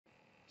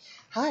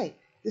Hi,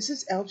 this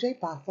is LJ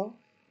Bothell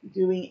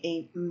doing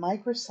a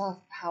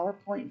Microsoft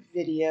PowerPoint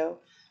video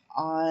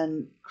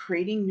on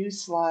creating new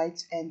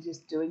slides and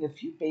just doing a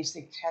few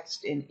basic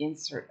text and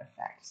insert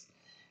effects.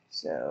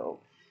 So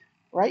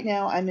right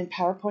now I'm in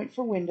PowerPoint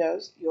for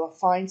Windows. You'll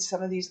find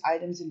some of these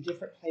items in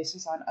different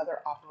places on other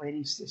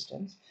operating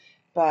systems,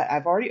 but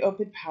I've already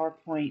opened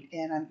PowerPoint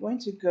and I'm going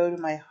to go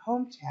to my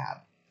Home tab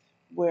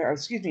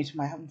to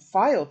my Home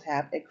File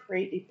tab and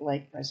create a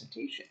blank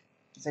presentation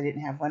because I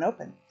didn't have one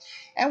open.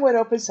 And what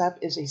opens up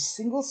is a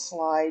single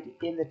slide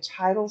in the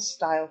title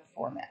style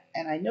format.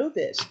 And I know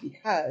this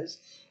because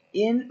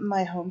in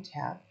my Home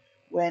tab,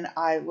 when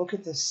I look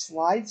at the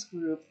Slides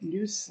group,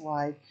 New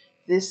Slide,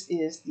 this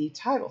is the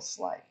title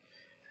slide.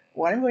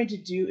 What I'm going to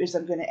do is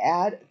I'm going to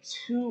add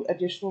 2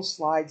 additional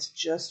slides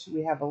just so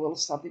we have a little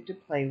something to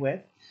play with.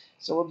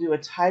 So we'll do a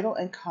title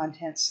and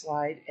content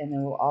slide, and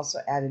then we'll also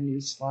add a new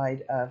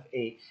slide of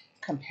a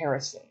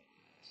comparison.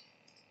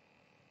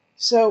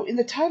 So in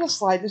the title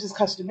slide, this is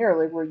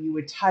customarily where you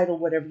would title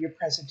whatever your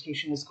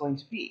presentation is going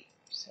to be.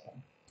 So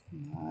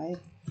my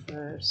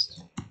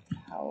first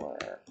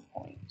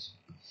PowerPoint.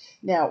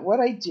 Now what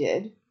I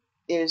did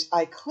is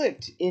I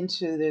clicked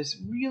into this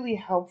really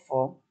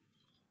helpful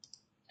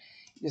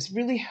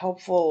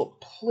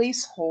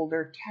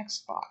placeholder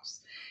text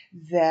box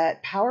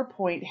that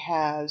PowerPoint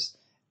has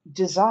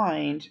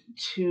designed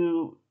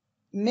to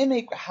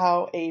mimic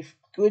how a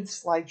good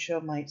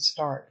slideshow might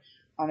start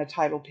on a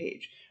title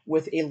page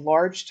with a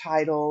large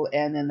title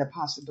and then the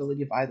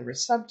possibility of either a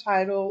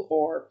subtitle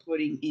or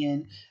putting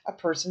in a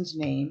person's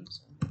name.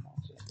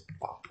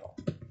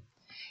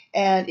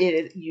 And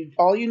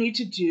all you need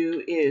to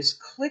do is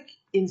click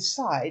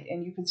inside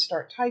and you can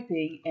start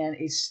typing, and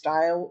a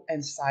style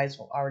and size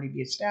will already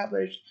be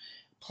established,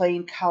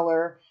 plain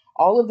color.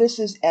 All of this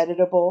is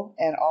editable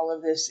and all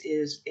of this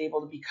is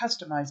able to be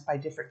customized by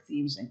different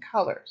themes and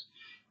colors.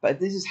 But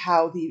this is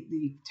how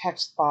the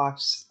text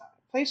box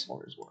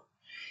placeholders work.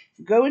 If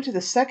you go into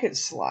the second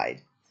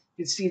slide,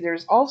 you can see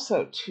there's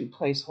also 2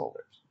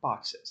 placeholder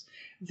boxes.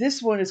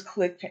 This one is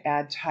click to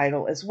add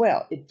title as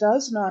well. It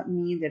does not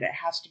mean that it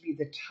has to be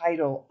the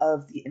title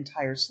of the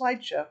entire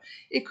slideshow.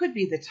 It could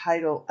be the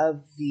title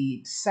of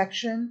the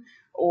section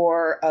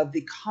or of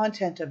the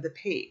content of the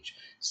page.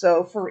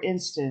 So for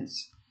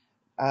instance,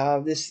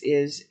 this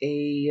is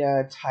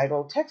a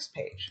title text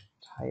page.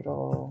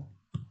 Title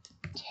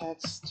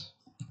text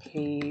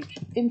page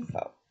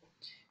info.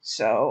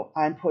 So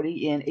I'm putting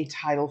in a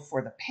title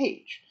for the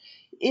page.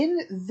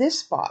 In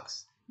this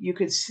box, you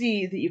can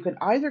see that you can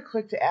either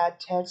click to add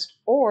text,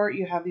 or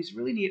you have these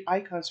really neat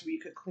icons where you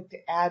could click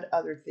to add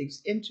other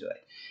things into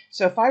it.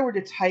 So if I were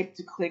to click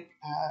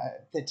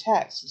the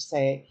text,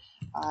 say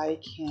I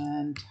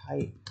can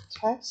type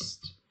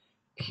text,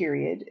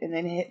 period, and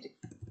then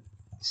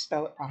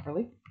spell it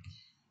properly,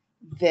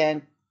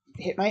 then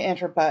hit my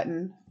enter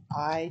button,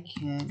 I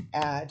can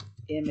add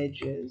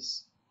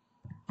images,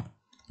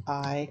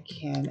 I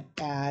can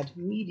add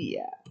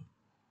media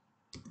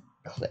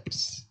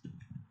clips.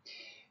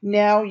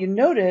 Now you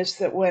notice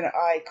that when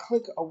I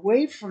click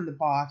away from the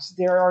box,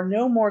 there are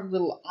no more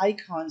little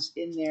icons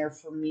in there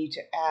for me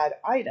to add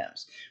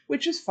items,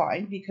 which is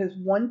fine because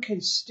you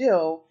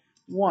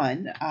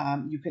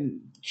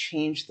can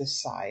change the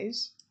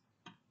size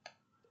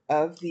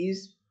of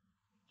these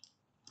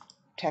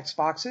text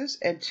boxes,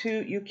 and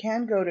 2, you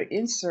can go to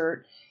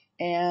insert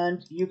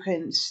and you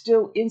can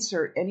still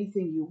insert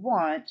anything you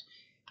want.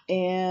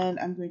 And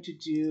I'm going to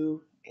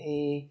do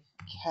a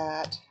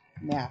cat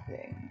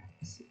napping.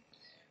 Let's see.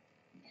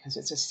 Because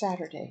it's a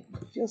Saturday.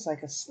 It feels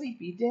like a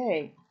sleepy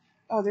day.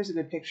 Oh, there's a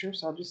good picture,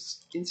 so I'll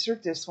just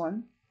insert this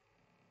one.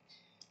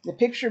 The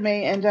picture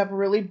may end up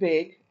really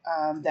big.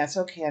 That's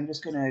okay. I'm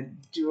just going to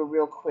do a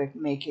real quick,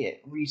 make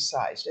it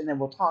resized, and then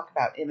we'll talk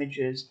about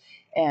images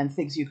and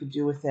things you could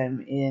do with them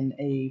in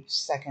a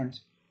second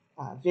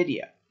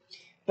video.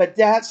 But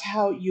that's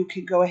how you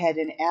can go ahead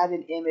and add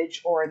an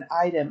image or an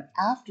item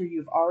after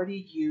you've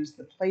already used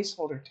the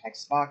placeholder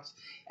text box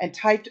and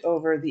typed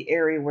over the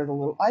area where the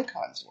little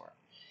icons were.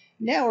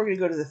 Now we're going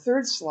to go to the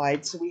third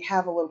slide so we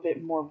have a little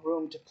bit more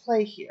room to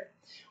play here.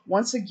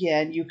 Once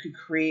again, you could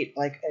create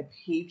like a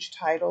page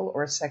title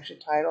or a section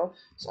title.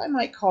 So I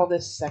might call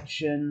this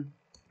section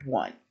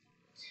 1.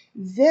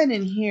 Then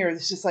in here,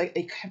 this is like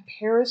a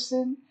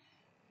comparison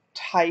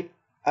type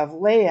of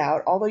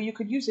layout, although you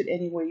could use it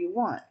any way you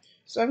want.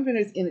 So I'm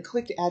going to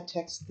click to add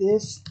text.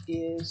 This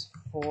is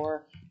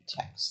for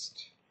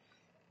text.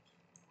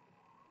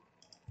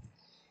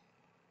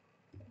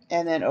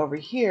 And then over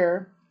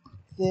here,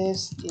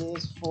 this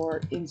is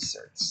for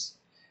inserts.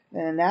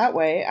 And in that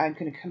way, I'm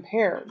going to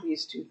compare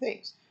these 2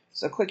 things.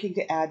 So clicking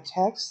to add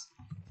text,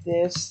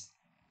 this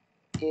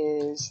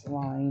is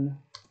line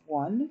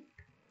 1.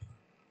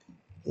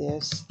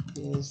 This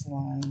is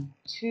line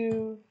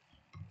 2.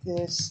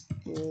 This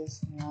is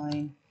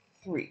line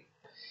 3.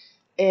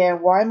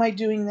 And why am I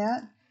doing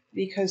that?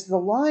 Because the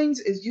lines,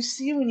 as you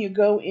see when you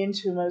go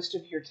into most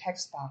of your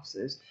text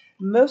boxes,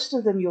 Most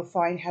of them you'll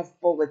find have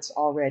bullets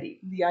already.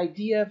 The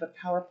idea of a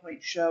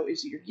PowerPoint show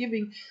is that you're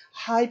giving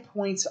high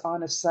points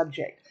on a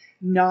subject,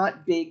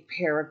 not big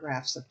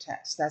paragraphs of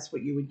text. That's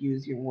what you would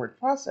use your word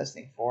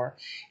processing for.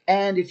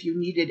 And if you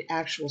needed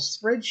actual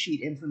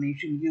spreadsheet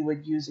information, you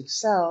would use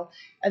Excel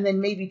and then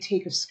maybe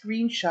take a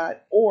screenshot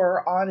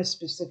or on a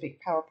specific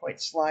PowerPoint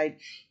slide,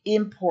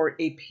 import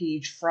a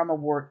page from a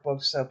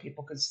workbook so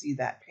people could see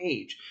that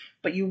page.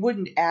 But you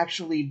wouldn't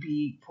actually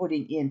be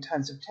putting in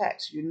tons of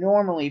text. You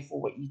normally,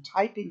 for what you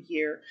type in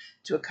here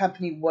to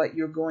accompany what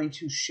you're going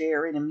to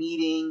share in a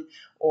meeting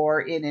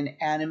or in an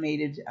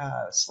animated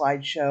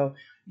slideshow,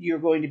 you're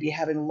going to be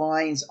having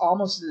lines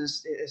almost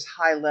as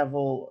high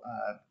level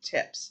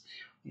tips.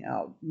 You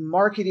know,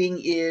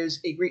 marketing is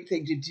a great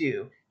thing to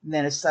do. And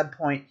then a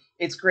subpoint,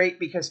 it's great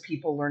because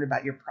people learn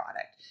about your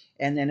product.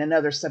 And then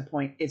another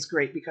subpoint, it's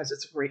great because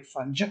it's a great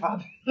fun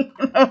job.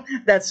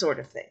 That sort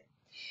of thing.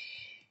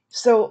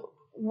 So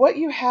what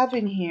you have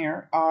in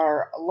here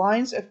are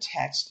lines of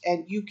text,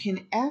 and you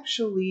can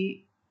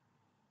actually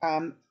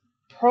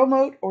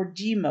promote or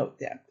demote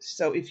them.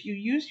 So if you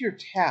use your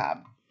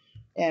tab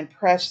and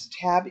press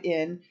tab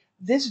in,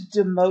 this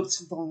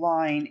demotes the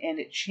line and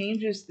it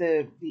changes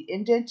the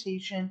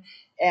indentation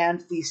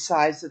and the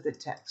size of the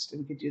text.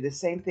 And we could do the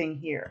same thing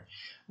here.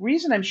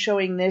 Reason I'm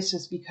showing this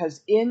is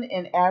because in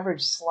an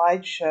average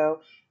slideshow,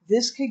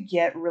 this could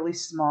get really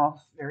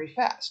small very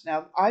fast.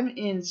 Now I'm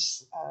in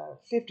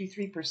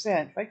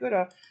 53%. If I go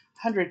to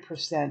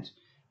 100%,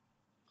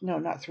 no,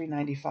 not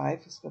 395.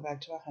 Let's go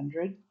back to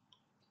 100.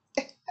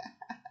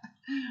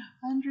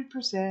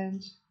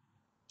 100%.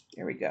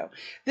 There we go.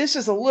 This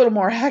is a little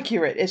more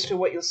accurate as to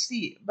what you'll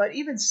see. But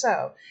even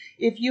so,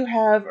 if you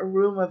have a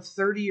room of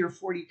 30 or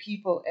 40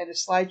 people and a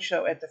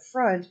slideshow at the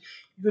front,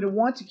 you're going to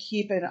want to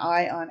keep an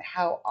eye on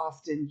how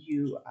often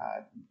you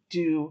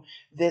do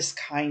this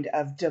kind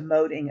of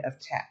demoting of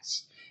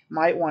text.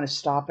 Might want to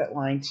stop at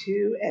line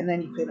 2, and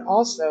then you can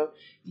also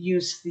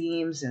use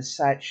themes and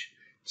such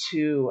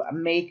to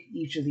make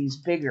each of these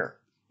bigger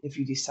if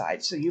you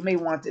decide. So you may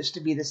want this to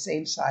be the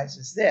same size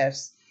as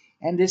this,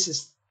 and this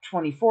is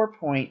 24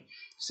 point,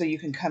 so you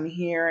can come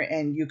here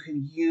and you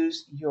can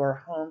use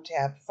your home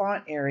tab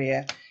font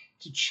area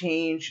to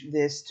change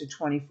this to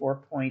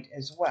 24 point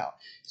as well.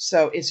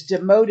 So it's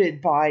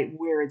demoted by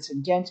where it's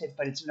indented,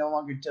 but it's no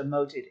longer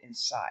demoted in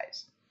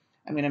size.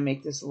 I'm going to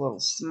make this a little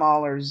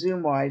smaller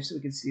zoom-wise so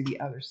we can see the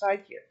other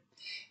side here.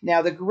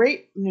 Now the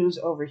great news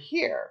over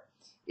here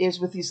is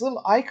with these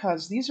little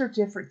icons, these are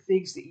different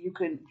things that you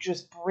can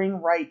just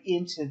bring right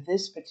into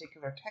this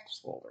particular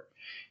text folder.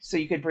 So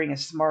you could bring a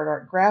smart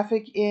art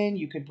graphic in,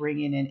 you could bring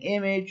in an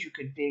image, you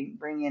could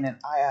bring in a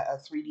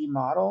 3D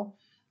model.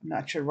 I'm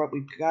not sure what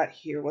we've got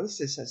here. Well, this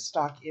says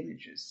stock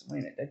images. Wait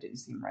a minute, that didn't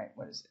seem right.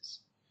 What is this?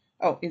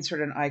 Oh,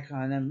 insert an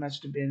icon. That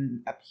must have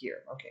been up here.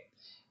 Okay,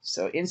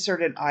 so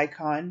insert an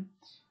icon.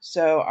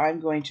 So I'm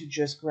going to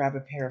just grab a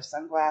pair of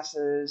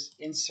sunglasses,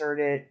 insert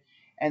it,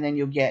 and then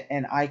you'll get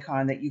an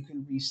icon that you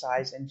can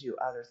resize and do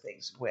other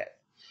things with.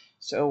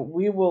 So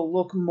we will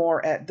look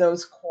more at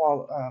those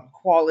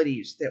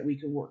qualities that we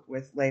can work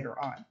with later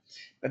on.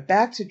 But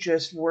back to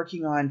just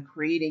working on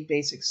creating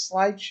basic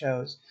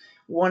slideshows,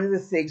 one of the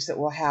things that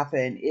will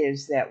happen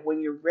is that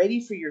when you're ready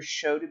for your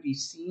show to be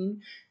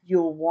seen,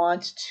 you'll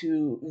want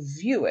to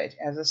view it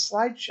as a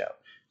slideshow.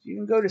 You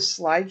can go to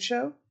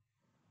slideshow,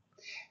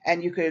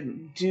 and you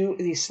can do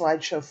the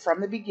slideshow from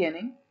the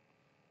beginning.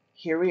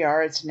 Here we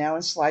are, it's now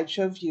in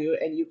slideshow view,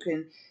 and you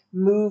can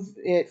move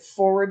it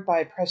forward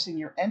by pressing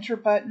your enter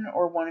button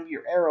or one of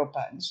your arrow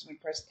buttons. We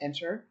press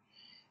enter.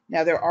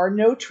 Now there are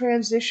no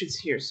transitions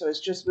here, so it's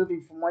just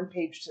moving from one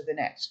page to the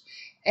next.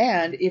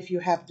 And if you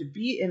happen to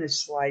be in a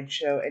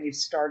slideshow and you've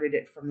started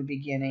it from the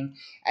beginning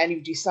and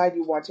you decide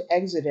you want to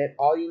exit it,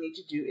 all you need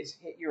to do is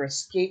hit your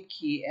escape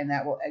key and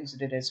that will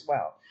exit it as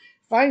well.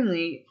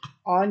 Finally,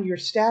 on your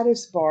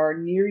status bar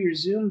near your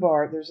zoom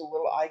bar, there's a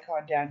little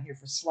icon down here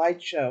for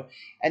slideshow.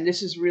 And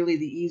this is really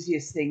the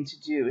easiest thing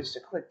to do is to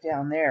click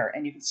down there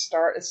and you can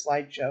start a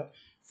slideshow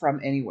from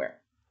anywhere.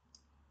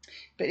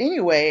 But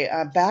anyway,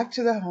 back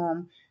to the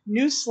home.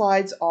 New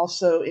slides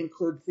also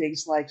include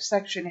things like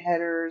section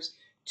headers,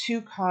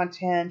 to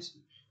content,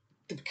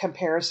 the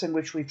comparison,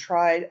 which we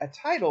tried, a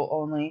title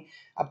only,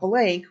 a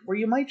blank, where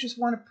you might just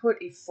want to put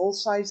a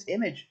full-size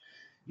image.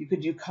 You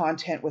could do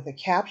content with a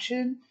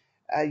caption.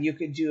 You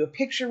could do a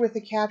picture with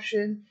a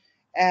caption.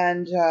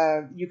 And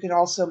you can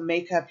also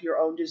make up your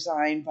own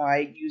design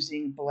by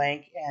using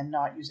blank and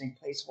not using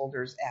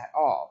placeholders at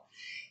all.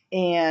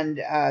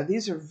 And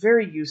these are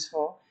very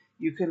useful.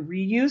 You can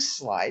reuse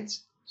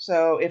slides.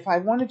 So if I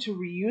wanted to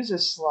reuse a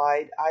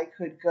slide, I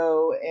could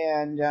go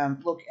and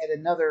look at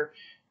another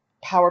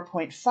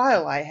PowerPoint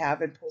file I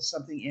have and pull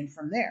something in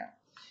from there.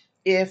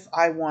 If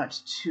I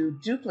want to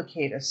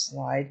duplicate a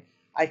slide,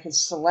 I can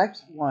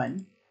select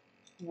one,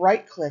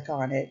 right-click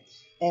on it,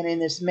 and in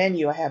this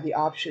menu I have the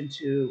option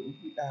to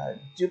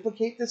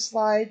duplicate the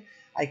slide.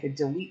 I could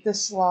delete the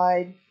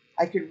slide.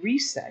 I could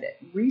reset it.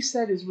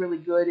 Reset is really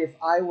good if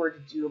I were to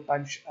do a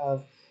bunch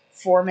of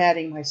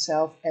formatting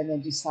myself and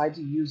then decide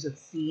to use a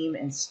theme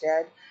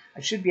instead. I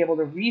should be able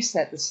to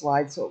reset the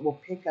slide so it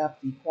will pick up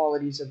the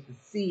qualities of the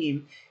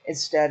theme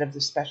instead of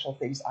the special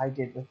things I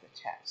did with the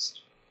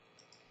text.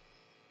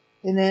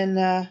 And then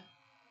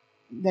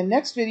the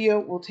next video,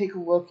 we'll take a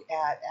look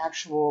at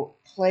actual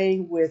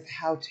playing with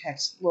how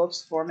text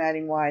looks,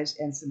 formatting wise,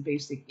 and some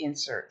basic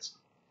inserts.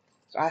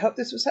 So I hope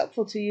this was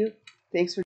helpful to you. Thanks for